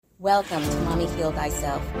Welcome to Mommy Heal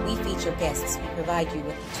Thyself. We feature guests who provide you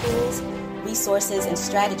with the tools, resources, and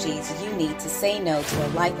strategies you need to say no to a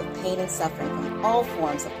life of pain and suffering from all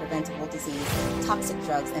forms of preventable disease, toxic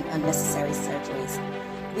drugs, and unnecessary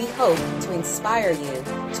surgeries. We hope to inspire you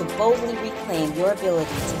to boldly reclaim your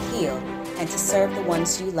ability to heal and to serve the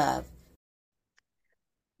ones you love.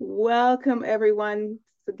 Welcome, everyone,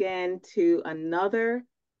 again to another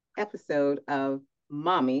episode of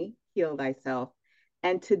Mommy Heal Thyself.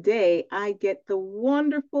 And today I get the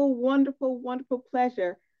wonderful, wonderful, wonderful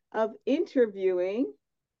pleasure of interviewing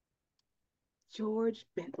George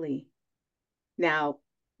Bentley. Now,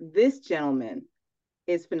 this gentleman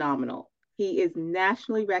is phenomenal. He is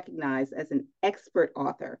nationally recognized as an expert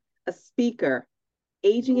author, a speaker,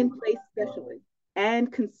 aging in place specialist,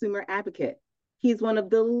 and consumer advocate. He's one of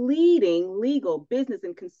the leading legal, business,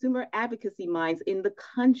 and consumer advocacy minds in the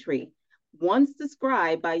country. Once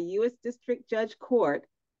described by U.S. District Judge Court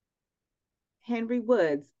Henry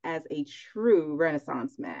Woods as a true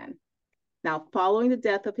Renaissance man. Now, following the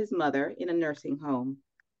death of his mother in a nursing home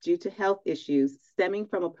due to health issues stemming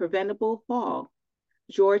from a preventable fall,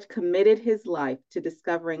 George committed his life to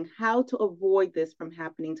discovering how to avoid this from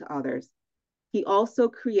happening to others. He also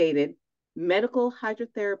created medical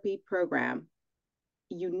hydrotherapy program,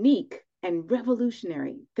 unique and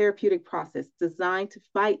revolutionary therapeutic process designed to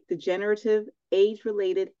fight degenerative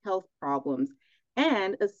age-related health problems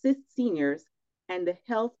and assist seniors and the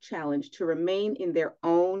health challenge to remain in their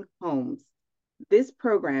own homes. This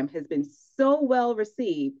program has been so well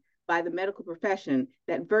received by the medical profession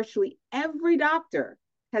that virtually every doctor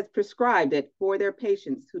has prescribed it for their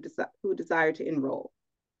patients who desire to enroll.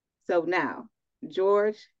 So now,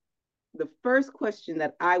 George, the first question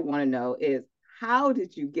that I want to know is, how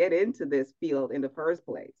did you get into this field in the first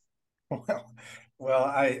place? Well,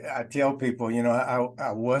 I tell people,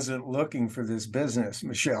 I wasn't looking for this business,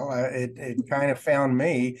 Michelle. It kind of found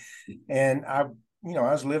me, and I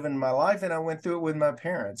was living my life, and I went through it with my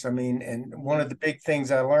parents. I mean, and one of the big things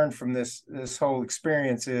I learned from this whole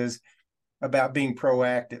experience is about being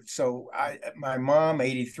proactive. So my mom,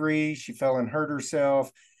 83, she fell and hurt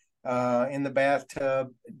herself in the bathtub,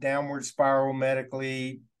 downward spiral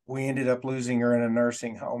medically. We ended up losing her in a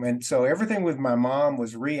nursing home. And so everything with my mom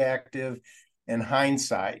was reactive and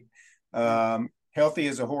hindsight. Healthy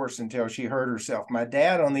as a horse until she hurt herself. My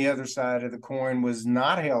dad, on the other side of the coin, was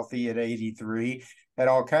not healthy at 83, had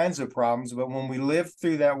all kinds of problems. But when we lived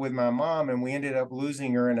through that with my mom and we ended up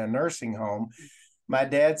losing her in a nursing home, my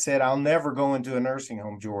dad said, "I'll never go into a nursing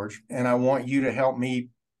home, George, and I want you to help me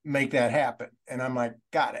make that happen." And I'm like,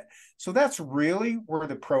 got it. So that's really where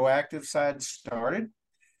the proactive side started.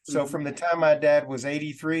 So from the time my dad was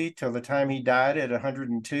 83 till the time he died at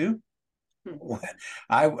 102,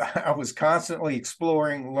 I was constantly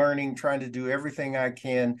exploring, learning, trying to do everything I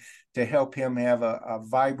can to help him have a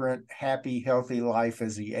vibrant, happy, healthy life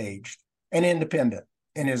as he aged and independent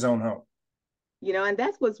in his own home. And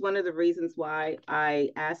that was one of the reasons why I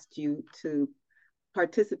asked you to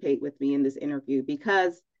participate with me in this interview,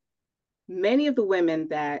 because many of the women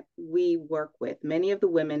that we work with, many of the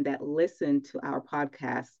women that listen to our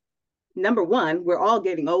podcast, number one, we're all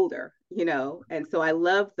getting older, and so I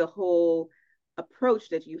love the whole approach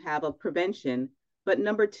that you have of prevention. But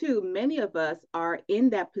number two, many of us are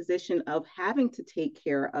in that position of having to take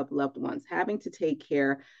care of loved ones, having to take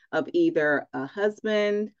care of either a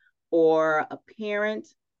husband or a parent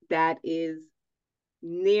that is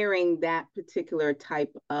nearing that particular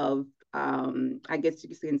type of I guess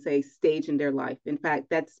you can say stage in their life. In fact,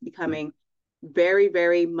 that's becoming very,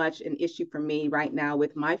 very much an issue for me right now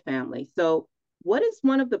with my family. So what is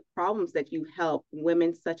one of the problems that you help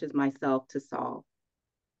women such as myself to solve?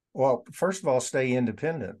 Well, first of all, stay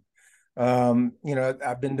independent.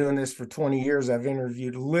 I've been doing this for 20 years. I've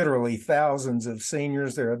interviewed literally thousands of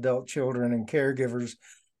seniors, their adult children, and caregivers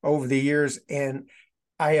over the years. And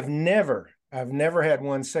I've never had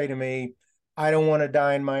one say to me, "I don't want to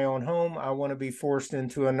die in my own home. I want to be forced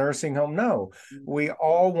into a nursing home." No, we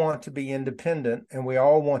all want to be independent and we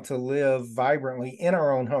all want to live vibrantly in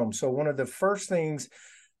our own home. So one of the first things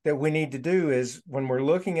that we need to do is, when we're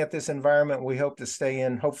looking at this environment we hope to stay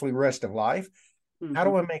in, hopefully rest of life, how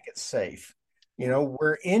do I make it safe?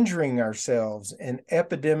 We're injuring ourselves in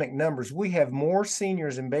epidemic numbers. We have more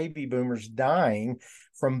seniors and baby boomers dying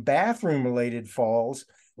from bathroom related falls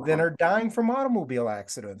than are dying from automobile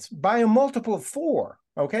accidents by a multiple of 4.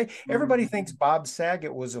 Okay. Everybody thinks Bob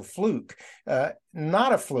Saget was a fluke.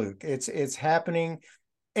 Not a fluke. It's happening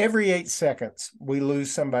every 8 seconds. We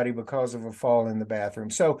lose somebody because of a fall in the bathroom.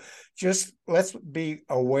 So just let's be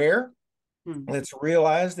aware Hmm. Let's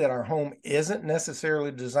realize that our home isn't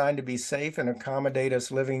necessarily designed to be safe and accommodate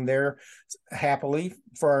us living there happily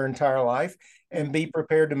for our entire life, and be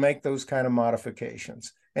prepared to make those kind of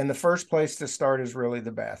modifications. And the first place to start is really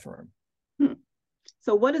the bathroom. Hmm.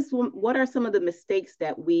 So what are some of the mistakes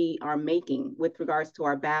that we are making with regards to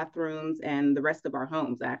our bathrooms and the rest of our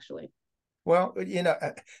homes, actually? Well,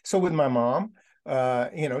 so with my mom,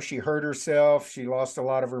 she hurt herself. She lost a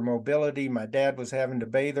lot of her mobility. My dad was having to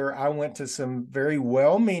bathe her. I went to some very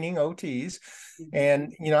well-meaning OTs,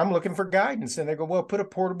 and I'm looking for guidance. And they go, well, put a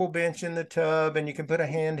portable bench in the tub, and you can put a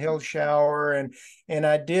handheld shower. And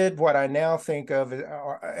I did what I now think of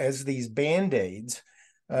as these Band-Aids.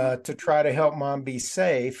 To try to help mom be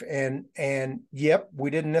safe. And yep, we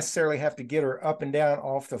didn't necessarily have to get her up and down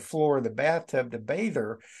off the floor of the bathtub to bathe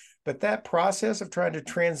her. But that process of trying to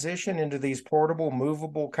transition into these portable,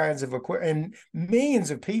 movable kinds of equipment, and millions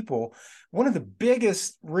of people, one of the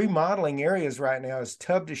biggest remodeling areas right now is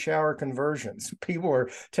tub to shower conversions. People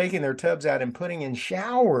are taking their tubs out and putting in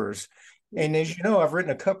showers. And as you know, I've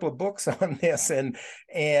written a couple of books on this, and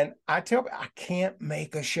I tell people I can't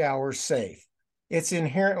make a shower safe. It's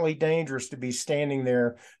inherently dangerous to be standing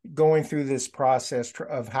there going through this process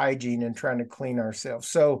of hygiene and trying to clean ourselves.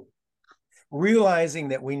 So realizing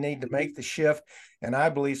that we need to make the shift, and I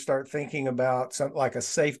believe start thinking about something like a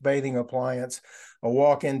safe bathing appliance, a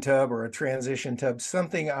walk-in tub or a transition tub,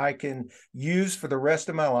 something I can use for the rest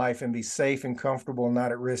of my life and be safe and comfortable,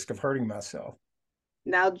 not at risk of hurting myself.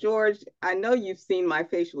 Now, George, I know you've seen my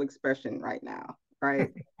facial expression right now,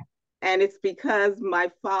 right? And it's because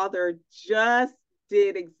my father just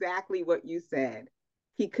did exactly what you said.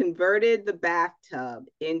 He converted the bathtub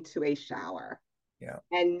into a shower. Yeah.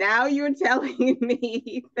 And now you're telling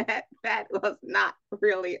me that that was not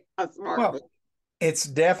really a smart move. It's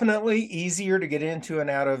definitely easier to get into and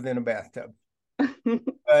out of than a bathtub.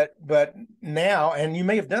 but now, and you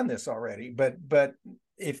may have done this already, but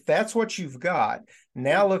if that's what you've got,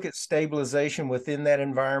 now look at stabilization within that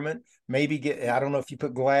environment. Maybe I don't know if you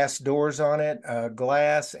put glass doors on it.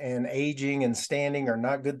 Glass and aging and standing are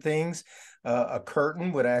not good things. A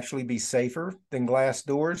curtain would actually be safer than glass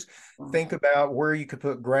doors. Think about where you could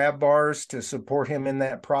put grab bars to support him in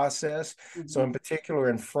that process. So in particular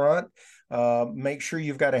in front, make sure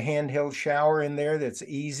you've got a handheld shower in there that's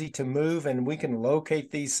easy to move, and we can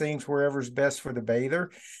locate these things wherever's best for the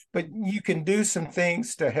bather. But you can do some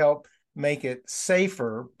things to help make it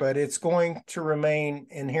safer, but it's going to remain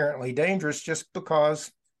inherently dangerous just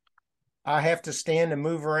because I have to stand and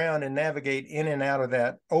move around and navigate in and out of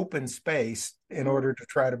that open space in order to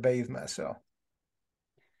try to bathe myself.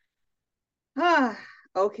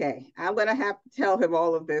 Okay, I'm going to have to tell him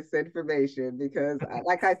all of this information because,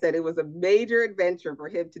 like I said, it was a major adventure for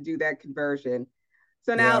him to do that conversion.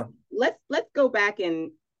 So now let's go back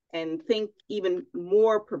and think even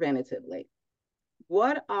more preventatively.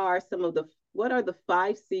 What are the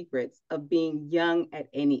 5 secrets of being young at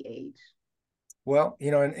any age? Well,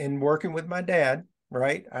 in working with my dad,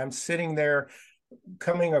 right, I'm sitting there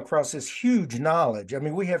coming across this huge knowledge. I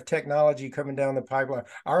mean, we have technology coming down the pipeline.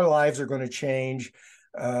 Our lives are going to change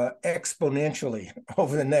exponentially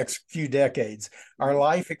over the next few decades. Our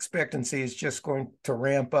life expectancy is just going to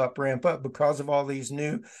ramp up because of all these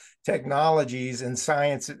new technologies and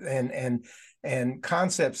science and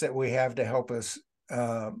concepts that we have to help us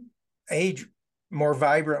age more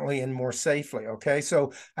vibrantly and more safely. Okay.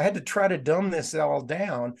 So I had to try to dumb this all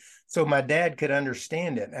down so my dad could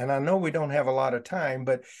understand it. And I know we don't have a lot of time,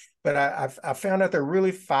 but I found out there are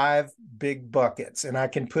really 5 big buckets, and I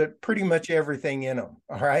can put pretty much everything in them.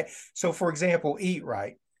 All right. So for example, eat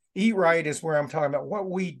right. Eat right is where I'm talking about what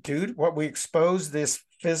we do, what we expose this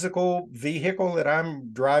physical vehicle that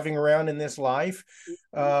I'm driving around in this life.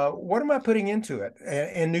 What am I putting into it?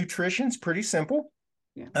 And nutrition's pretty simple.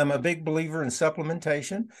 Yeah. I'm a big believer in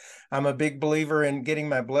supplementation. I'm a big believer in getting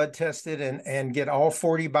my blood tested and get all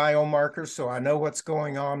 40 biomarkers so I know what's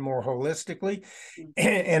going on more holistically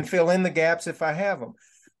and fill in the gaps if I have them.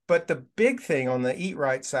 But the big thing on the eat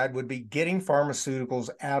right side would be getting pharmaceuticals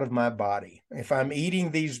out of my body. If I'm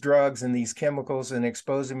eating these drugs and these chemicals and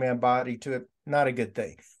exposing my body to it, not a good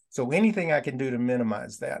thing. So anything I can do to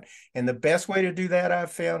minimize that. And the best way to do that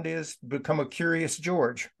I've found is become a curious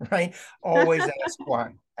George, right? Always ask why.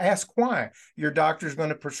 Ask why. Your doctor's going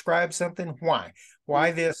to prescribe something. Why?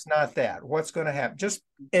 Why this, not that? What's going to happen? Just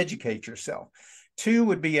educate yourself. 2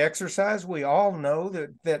 would be exercise. We all know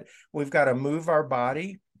that we've got to move our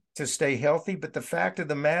body to stay healthy. But the fact of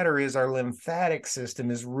the matter is our lymphatic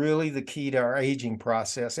system is really the key to our aging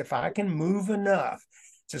process. If I can move enough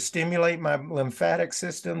to stimulate my lymphatic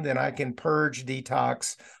system, then I can purge,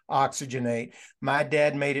 detox, oxygenate. My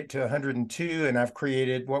dad made it to 102, and I've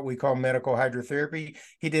created what we call medical hydrotherapy.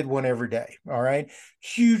 He did one every day. All right.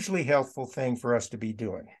 Hugely helpful thing for us to be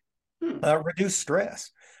doing. Reduce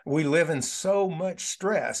stress. We live in so much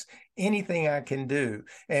stress. Anything I can do.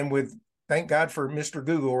 And with, thank God for Mr.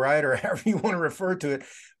 Google, right? Or however you want to refer to it.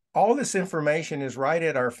 All this information is right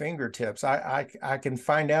at our fingertips. I can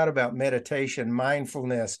find out about meditation,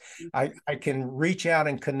 mindfulness. I can reach out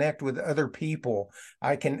and connect with other people.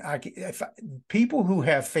 People who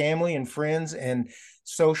have family and friends and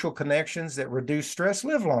social connections that reduce stress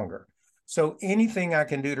live longer. So anything I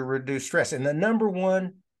can do to reduce stress. And the number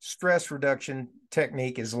one stress reduction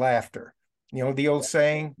technique is laughter. You know, the old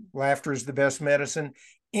saying, laughter is the best medicine.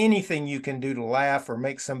 Anything you can do to laugh or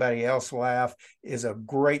make somebody else laugh is a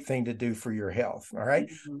great thing to do for your health. All right.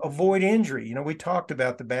 Avoid injury. You know, we talked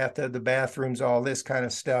about the bathtub, the bathrooms, all this kind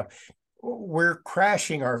of stuff. We're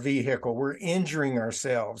crashing our vehicle. We're injuring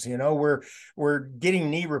ourselves. You know, we're getting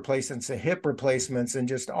knee replacements and hip replacements and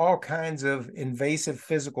just all kinds of invasive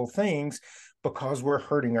physical things because we're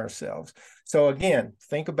hurting ourselves. So again,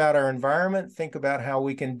 think about our environment. Think about how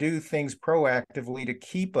we can do things proactively to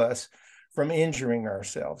keep us from injuring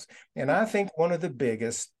ourselves. And I think one of the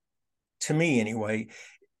biggest, to me anyway,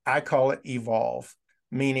 I call it evolve,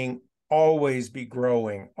 meaning always be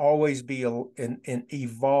growing, always be in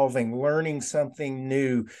evolving, learning something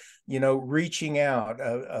new, you know, reaching out,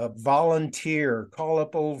 volunteer, call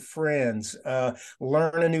up old friends,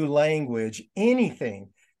 learn a new language, anything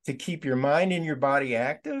to keep your mind and your body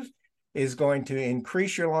active is going to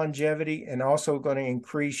increase your longevity and also going to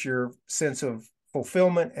increase your sense of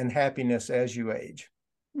fulfillment and happiness as you age.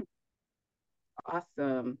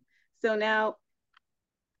 Awesome. So now,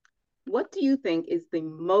 what do you think is the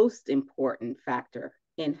most important factor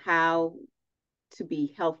in how to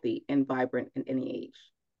be healthy and vibrant in any age?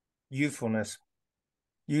 Youthfulness.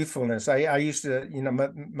 I used to, you know,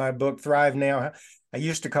 my book Thrive Now, I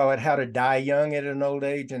used to call it How to Die Young at an Old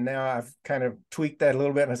Age. And now I've kind of tweaked that a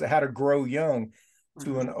little bit and I said How to Grow Young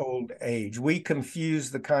to an old age. We confuse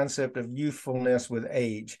the concept of youthfulness with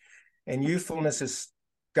age, and youthfulness has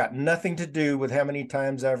got nothing to do with how many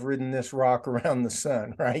times I've ridden this rock around the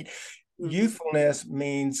sun, right? Youthfulness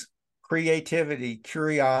means creativity,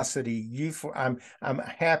 curiosity, youthful. I'm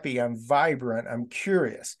happy, I'm vibrant, I'm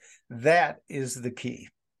curious. That is the key.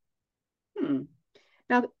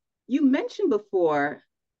 Now, you mentioned before,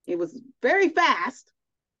 it was very fast,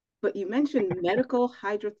 but you mentioned medical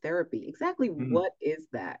hydrotherapy. Exactly what is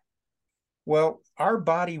that? Well, our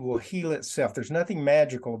body will heal itself. There's nothing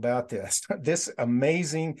magical about this. This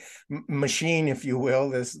amazing machine, if you will,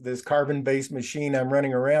 this carbon-based machine I'm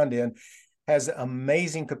running around in, has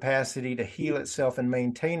amazing capacity to heal itself and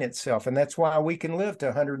maintain itself. And that's why we can live to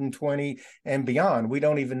 120 and beyond. We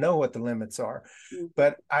don't even know what the limits are.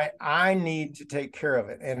 But I need to take care of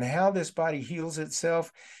it. And how this body heals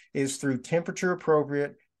itself is through temperature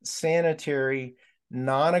appropriate, sanitary,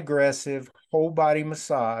 non-aggressive whole body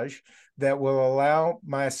massage that will allow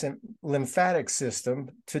my lymphatic system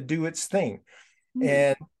to do its thing.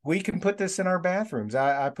 And we can put this in our bathrooms.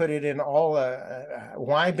 I put it in all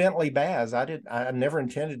why Bentley baths. I never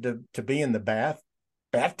intended to be in the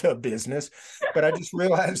bathtub business, but I just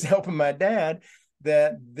realized helping my dad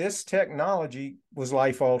that this technology was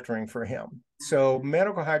life altering for him. So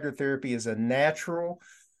medical hydrotherapy is a natural,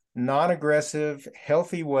 non-aggressive,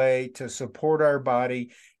 healthy way to support our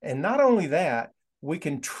body. And not only that, we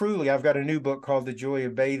can truly, I've got a new book called The Joy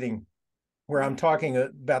of Bathing, where I'm talking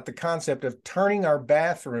about the concept of turning our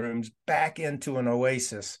bathrooms back into an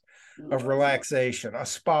oasis of relaxation, a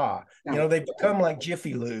spa. You know, they become like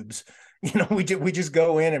Jiffy Lubes. You know, we just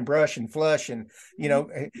go in and brush and flush and, you know,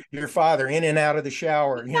 your father in and out of the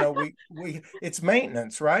shower. You know, it's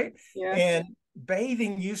maintenance, right? Yeah. And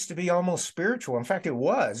bathing used to be almost spiritual. In fact, it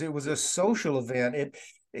was a social event.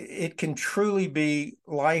 It can truly be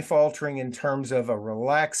life altering in terms of a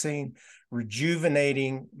relaxing,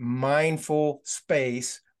 rejuvenating, mindful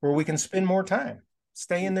space where we can spend more time,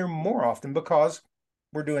 stay in there more often because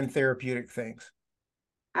we're doing therapeutic things.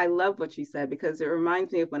 I love what you said because it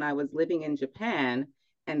reminds me of when I was living in Japan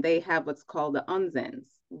and they have what's called the onzens,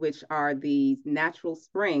 which are these natural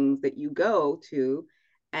springs that you go to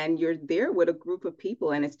and you're there with a group of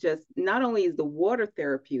people. And it's just not only is the water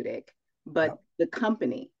therapeutic, but the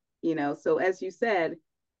company, you know. So as you said,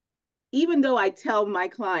 even though I tell my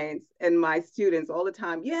clients and my students all the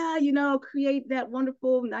time, yeah, you know, create that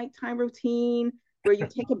wonderful nighttime routine where you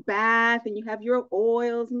take a bath and you have your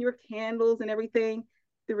oils and your candles and everything.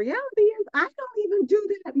 The reality is I don't even do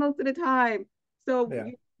that most of the time. So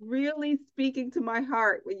really speaking to my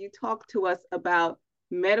heart when you talk to us about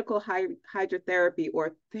medical hydrotherapy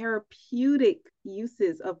or therapeutic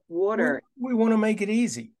uses of water. We want to make it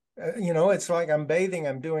easy. It's like I'm bathing,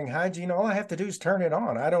 I'm doing hygiene. All I have to do is turn it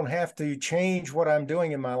on. I don't have to change what I'm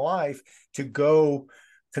doing in my life to go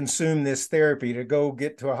consume this therapy, to go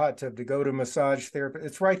get to a hot tub, to go to massage therapy.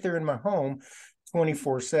 It's right there in my home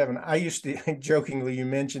 24/7. I used to, jokingly, you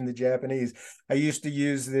mentioned the Japanese. I used to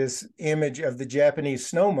use this image of the Japanese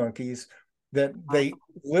snow monkeys that they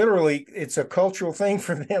literally, it's a cultural thing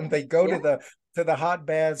for them. They go to the hot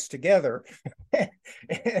baths together.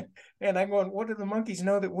 and I'm going, what do the monkeys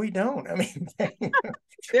know that we don't? I mean,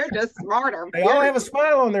 they're just smarter. They all have a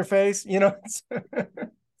smile on their face, That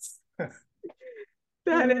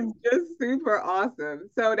is just super awesome.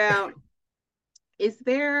 So now, is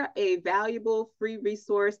there a valuable free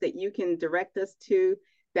resource that you can direct us to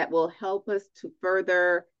that will help us to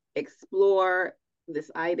further explore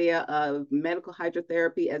this idea of medical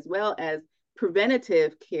hydrotherapy as well as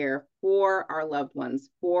preventative care for our loved ones,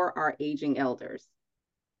 for our aging elders?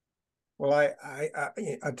 Well, I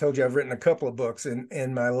told you I've written a couple of books,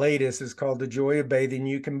 and my latest is called The Joy of Bathing.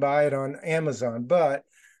 You can buy it on Amazon, but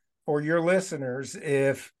for your listeners,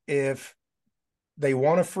 if they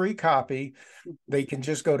want a free copy, they can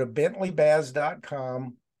just go to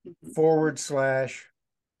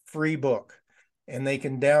bentleybaths.com/free book, and they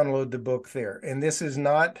can download the book there. And this is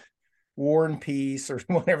not War and Peace or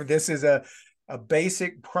whatever. This is a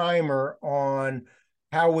basic primer on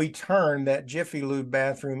how we turn that Jiffy Lube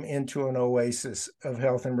bathroom into an oasis of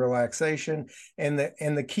health and relaxation, and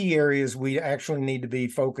the key areas we actually need to be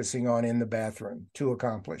focusing on in the bathroom to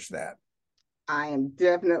accomplish that. I am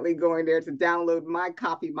definitely going there to download my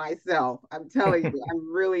copy myself. I'm telling you,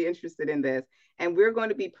 I'm really interested in this. And we're going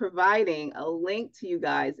to be providing a link to you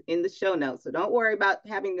guys in the show notes. So don't worry about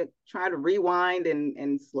having to try to rewind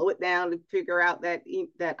and slow it down to figure out that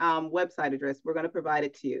website address. We're going to provide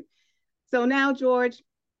it to you. So now, George,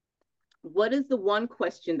 what is the one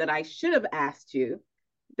question that I should have asked you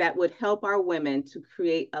that would help our women to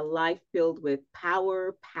create a life filled with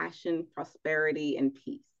power, passion, prosperity, and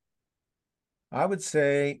peace? I would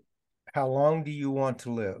say, how long do you want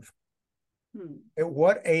to live? At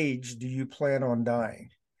what age do you plan on dying?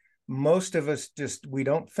 Most of us we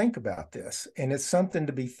don't think about this, and it's something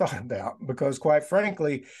to be thought about, because quite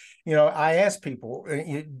frankly, I ask people,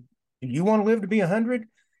 do you want to live to be 100?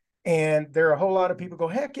 And there are a whole lot of people go,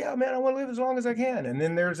 heck yeah, man, I want to live as long as I can. And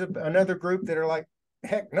then there's another group that are like,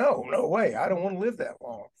 heck no way, I don't want to live that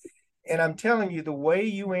long. And I'm telling you, the way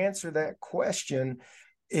you answer that question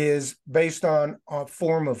is based on a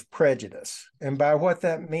form of prejudice. And by what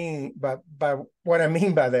that mean, by what I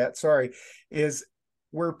mean by that, is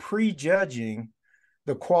we're prejudging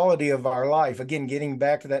the quality of our life. Again, getting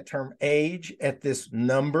back to that term age, at this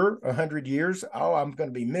number, 100 years, I'm going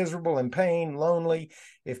to be miserable, in pain, lonely.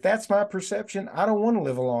 If that's my perception, I don't want to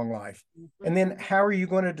live a long life. And then how are you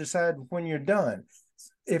going to decide when you're done?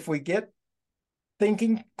 If we get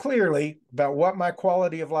thinking clearly about what my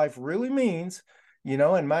quality of life really means,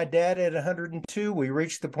 and my dad at 102, we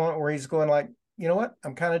reached the point where he's going like, you know what?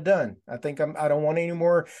 I'm kind of done. I think I don't want any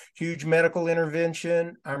more huge medical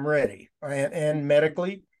intervention. I'm ready. And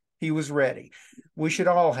medically, he was ready. We should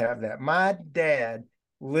all have that. My dad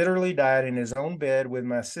literally died in his own bed with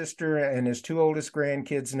my sister and his two oldest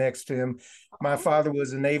grandkids next to him. My father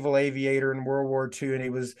was a naval aviator in World War II, and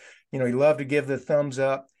he was, he loved to give the thumbs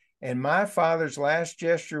up. And my father's last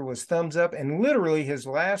gesture was thumbs up. And literally his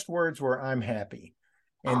last words were, I'm happy.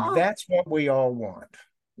 And that's what we all want.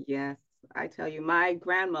 Yes. I tell you, my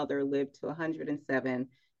grandmother lived to 107,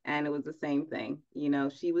 and it was the same thing.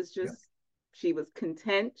 She was she was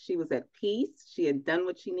content. She was at peace. She had done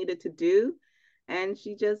what she needed to do, and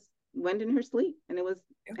she just went in her sleep, and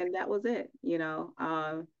and that was it. You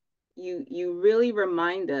really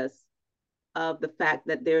remind us of the fact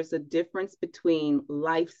that there's a difference between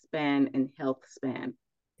lifespan and health span.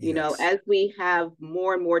 As we have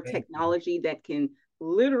more and more technology that can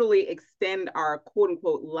literally extend our quote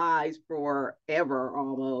unquote lives forever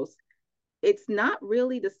almost, it's not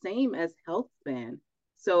really the same as health span.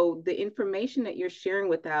 So the information that you're sharing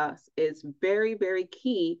with us is very, very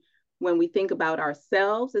key when we think about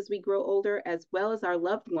ourselves as we grow older, as well as our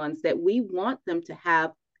loved ones, that we want them to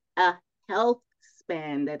have a health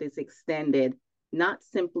span that is extended, not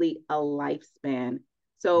simply a lifespan.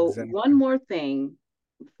 So exactly. One more thing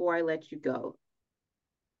before I let you go.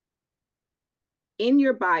 In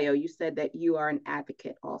your bio, you said that you are an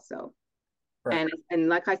advocate also. Right. And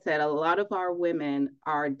like I said, a lot of our women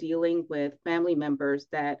are dealing with family members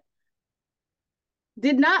that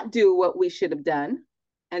did not do what we should have done,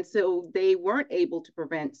 And so they weren't able to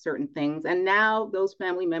prevent certain things. And now those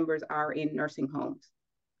family members are in nursing homes.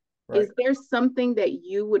 Right. Is there something that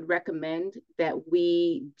you would recommend that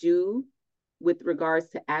we do with regards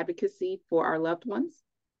to advocacy for our loved ones?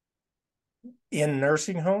 In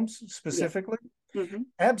nursing homes specifically? Yeah. Mm-hmm.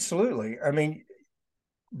 Absolutely. I mean,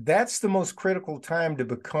 that's the most critical time to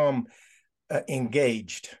become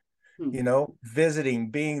engaged. You know, visiting,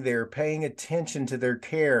 being there, paying attention to their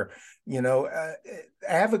care. You know,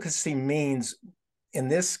 advocacy means, in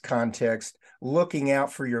this context, looking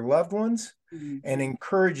out for your loved ones and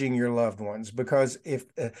encouraging your loved ones, because if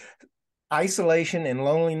isolation and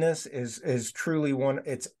loneliness is truly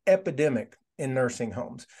it's epidemic in nursing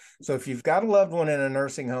homes. So if you've got a loved one in a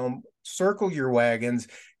nursing home, circle your wagons,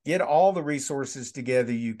 get all the resources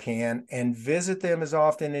together you can, and visit them as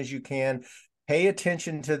often as you can. Pay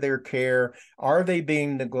attention to their care. Are they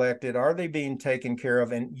being neglected? Are they being taken care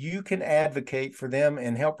of? And you can advocate for them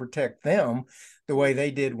and help protect them the way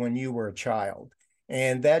they did when you were a child.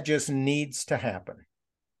 And that just needs to happen.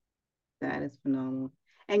 That is phenomenal.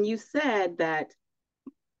 And you said that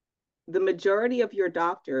the majority of your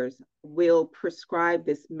doctors will prescribe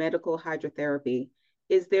this medical hydrotherapy.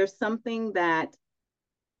 Is there something that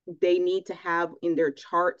they need to have in their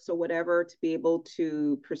charts or whatever to be able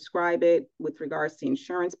to prescribe it with regards to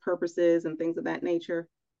insurance purposes and things of that nature?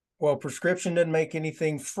 Well, prescription doesn't make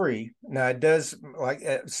anything free. Now, it does, like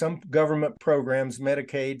some government programs,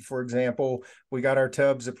 Medicaid, for example, we got our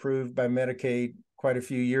tubs approved by Medicaid quite a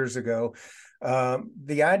few years ago.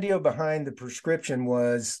 The idea behind the prescription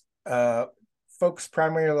was folks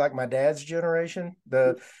primarily like my dad's generation,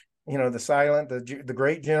 the silent, the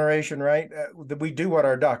great generation, right? We do what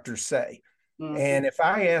our doctors say. Mm-hmm. And if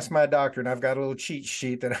I ask my doctor, and I've got a little cheat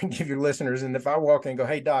sheet that I can give your listeners, and if I walk in and go,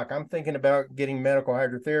 hey, doc, I'm thinking about getting medical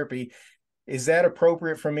hydrotherapy, is that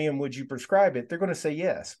appropriate for me and would you prescribe it? They're going to say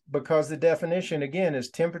yes, because the definition, again,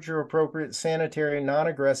 is temperature appropriate, sanitary,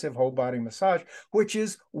 non-aggressive whole body massage, which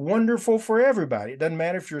is wonderful for everybody. It doesn't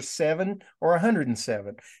matter if you're 7 or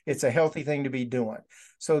 107. It's a healthy thing to be doing.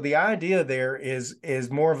 So the idea there is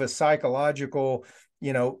more of a psychological,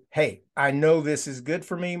 hey, I know this is good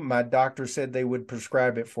for me. My doctor said they would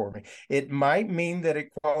prescribe it for me. It might mean that it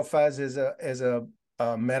qualifies as a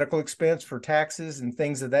medical expense for taxes and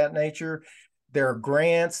things of that nature. There are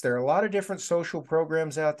grants. There are a lot of different social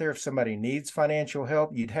programs out there. If somebody needs financial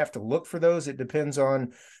help, you'd have to look for those. It depends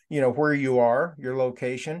on, where you are, your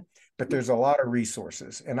location, but there's a lot of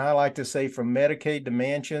resources. And I like to say, from Medicaid to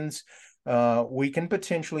mansions, we can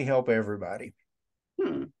potentially help everybody.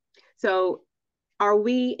 So are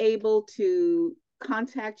we able to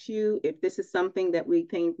contact you if this is something that we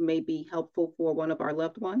think may be helpful for one of our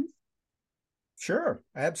loved ones? Sure,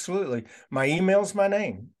 absolutely. My email's my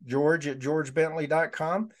name,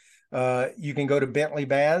 george@georgebentley.com. You can go to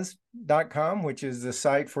bentleybaths.com, which is the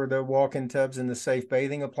site for the walk-in tubs and the safe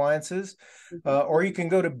bathing appliances. Or you can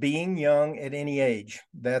go to Being Young at Any Age.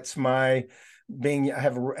 That's my I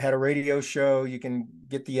have had a radio show. You can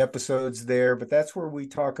get the episodes there, but that's where we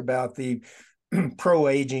talk about the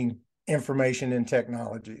pro-aging information and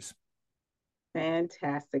technologies.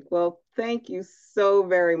 Fantastic. Well, thank you so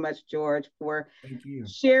very much, George, for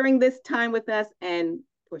sharing this time with us and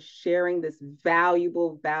for sharing this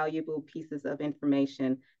valuable pieces of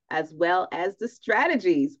information, as well as the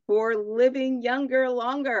strategies for living younger,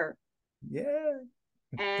 longer. Yeah.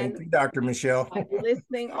 And thank you, Dr. Michelle.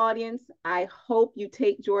 Listening audience, I hope you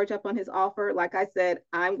take George up on his offer. Like I said,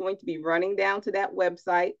 I'm going to be running down to that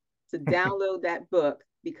website to download that book,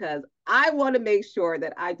 because I want to make sure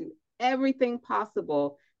that I do everything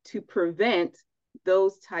possible to prevent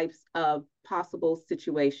those types of possible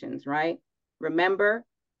situations, right? Remember,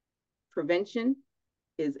 prevention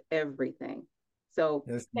is everything. So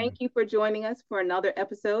thank you for joining us for another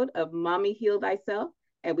episode of Mommy Heal Thyself,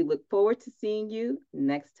 and we look forward to seeing you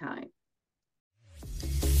next time.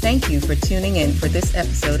 Thank you for tuning in for this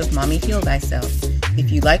episode of Mommy Heal Thyself. If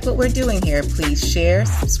you like what we're doing here, please share,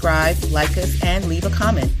 subscribe, like us, and leave a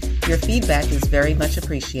comment. Your feedback is very much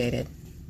appreciated.